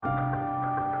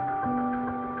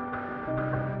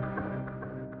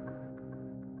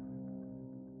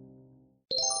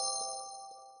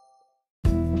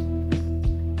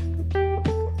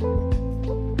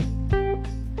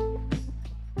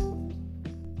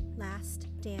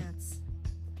dance,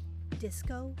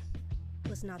 disco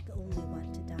was not the only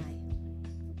one to die.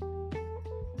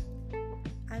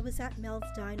 I was at Mel's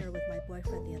Diner with my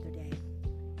boyfriend the other day,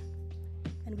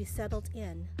 and we settled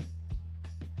in,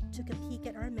 took a peek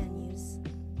at our menus,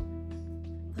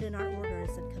 put in our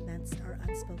orders, and commenced our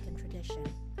unspoken tradition.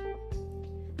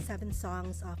 7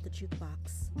 songs off the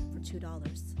jukebox for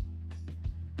 $2.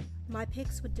 My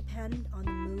picks would depend on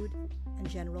the mood and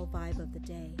general vibe of the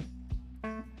day,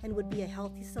 and would be a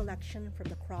healthy selection from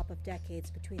the crop of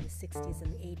decades between the 60s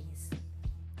and the 80s,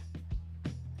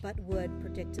 but would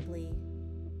predictably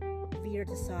veer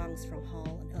to songs from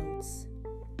Hall & Oates,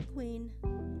 Queen,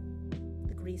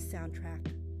 the Grease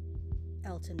soundtrack,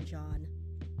 Elton John.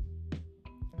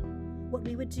 What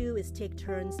we would do is take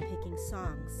turns picking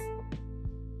songs.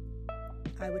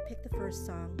 I would pick the first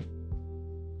song,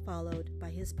 followed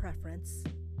by his preference,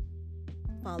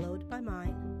 followed by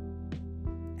mine,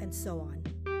 and so on.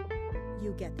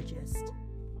 You get the gist.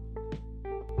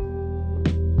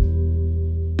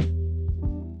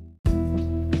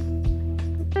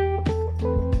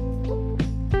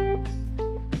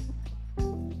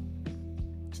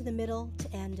 To the middle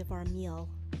to end of our meal,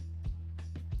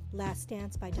 Last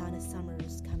Dance by Donna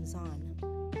Summers comes on.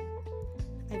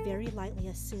 I very lightly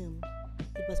assume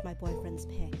it was my boyfriend's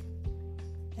pick,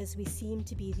 as we seemed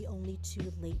to be the only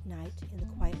 2 late night in the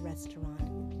quiet restaurant,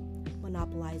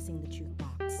 monopolizing the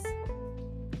jukebox.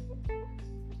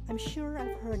 I'm sure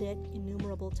I've heard it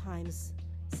innumerable times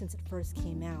since it first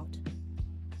came out,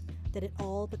 that it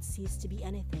all but ceased to be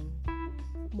anything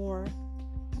more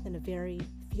than a very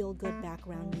feel-good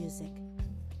background music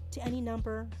to any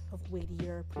number of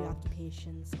weightier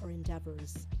preoccupations or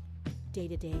endeavors, day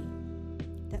to day,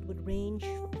 that would range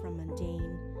from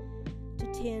mundane to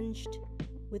tinged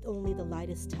with only the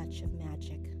lightest touch of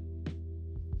magic.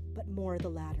 But more the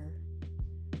latter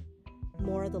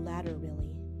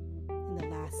really, in the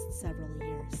last several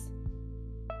years.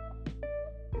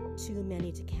 Too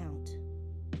many to count,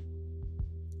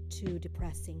 too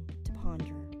depressing to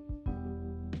ponder.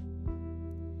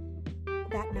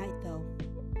 That night, though,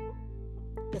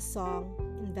 the song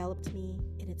enveloped me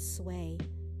in its sway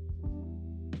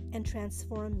and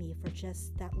transformed me for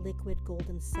just that liquid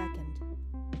golden second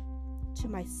to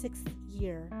my 6th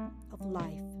year of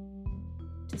life,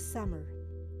 to summer,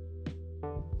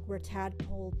 where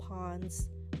tadpole ponds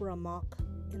were amok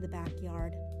in the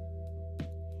backyard,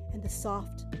 and the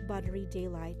soft, buttery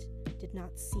daylight did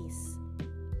not cease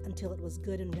until it was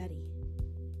good and ready.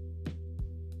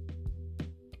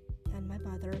 And my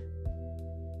mother,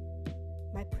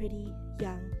 my pretty,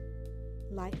 young,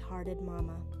 light-hearted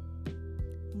mama,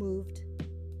 moved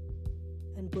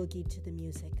and boogied to the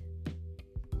music.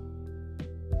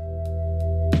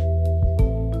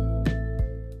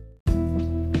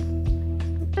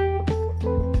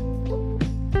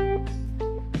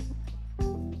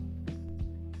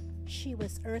 She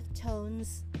was earth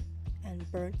tones and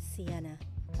burnt sienna.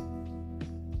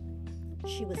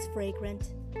 She was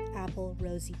fragrant, apple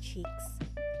rosy cheeks,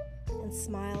 and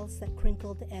smiles that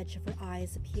crinkled the edge of her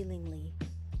eyes appealingly,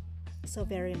 so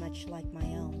very much like my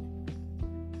own.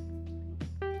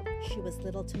 She was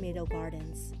little tomato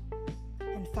gardens,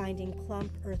 and finding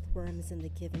plump earthworms in the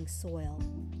giving soil.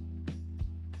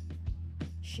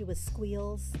 She was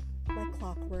squeals like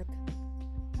clockwork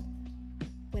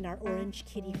when our orange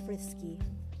kitty Frisky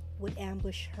would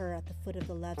ambush her at the foot of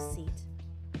the love seat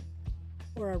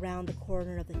or around the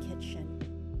corner of the kitchen.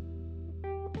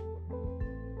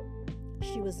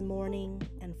 She was morning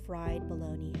and fried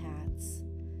bologna hats,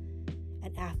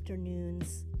 and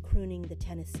afternoons crooning the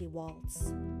Tennessee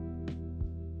waltz,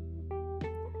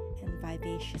 and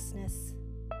vivaciousness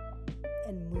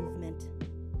and movement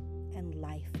and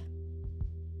life.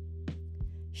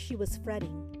 She was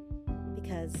fretting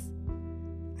because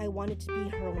I wanted to be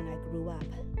her when I grew up,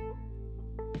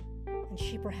 and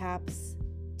she perhaps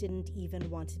didn't even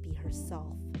want to be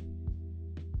herself.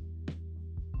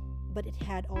 But it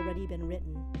had already been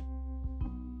written.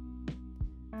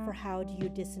 For how do you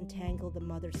disentangle the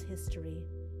mother's history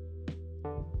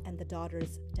and the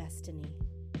daughter's destiny?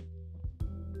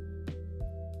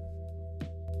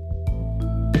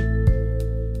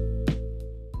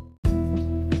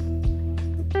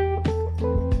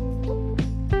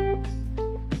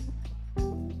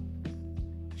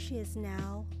 She is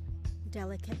now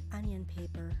delicate onion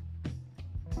paper,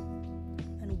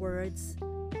 and words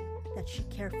that she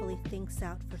carefully thinks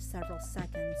out for several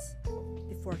seconds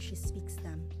before she speaks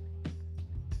them.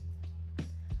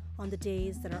 On the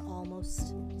days that are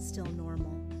almost still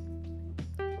normal,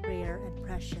 rare and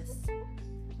precious,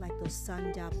 like those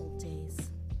sun-dappled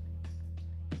days.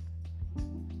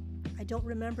 I don't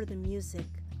remember the music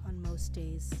on most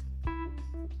days.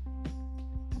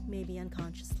 Maybe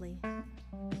unconsciously,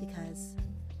 because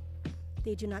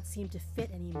they do not seem to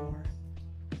fit anymore.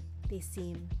 They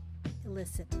seem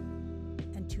illicit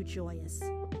and too joyous,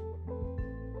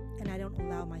 and I don't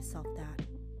allow myself that.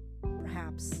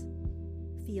 Perhaps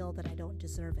feel that I don't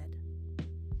deserve it.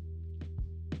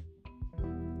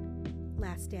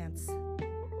 Last dance.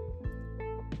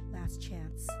 Last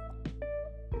chance.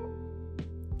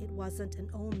 It wasn't an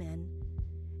omen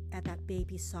at that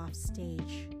baby soft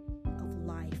stage of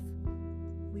life.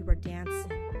 We were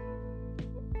dancing.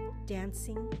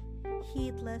 Dancing,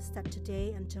 heedless that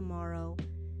today and tomorrow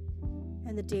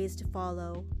and the days to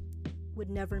follow would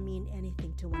never mean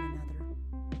anything to one another.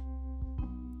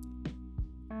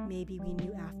 Maybe we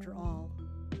knew after all.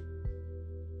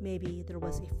 Maybe there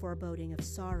was a foreboding of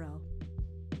sorrow,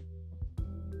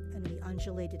 and we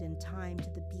undulated in time to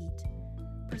the beat,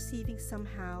 perceiving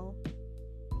somehow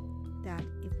that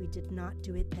if we did not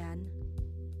do it then,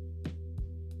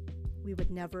 we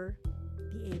would never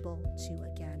be able to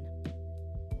again.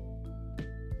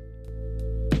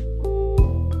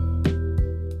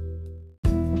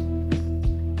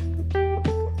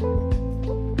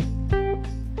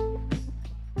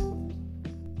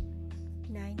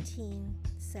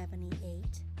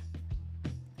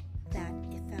 That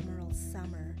ephemeral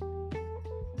summer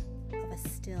of a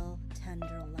still,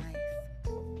 tender life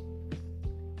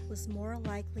was more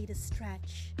likely to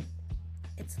stretch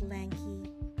its lanky,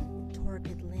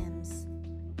 torpid limbs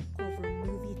over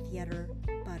movie theater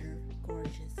butter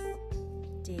gorges,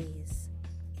 days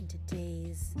into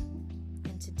days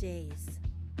into days.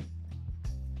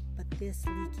 But this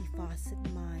leaky faucet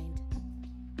mind,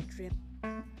 drip,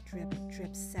 drip,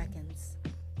 drip seconds.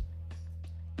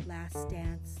 Last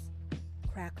dance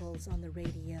crackles on the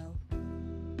radio,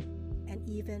 and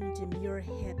even demure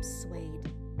hips swayed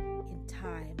in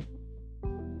time.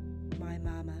 My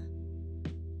mama,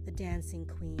 the dancing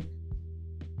queen,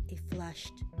 a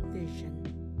flushed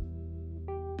vision.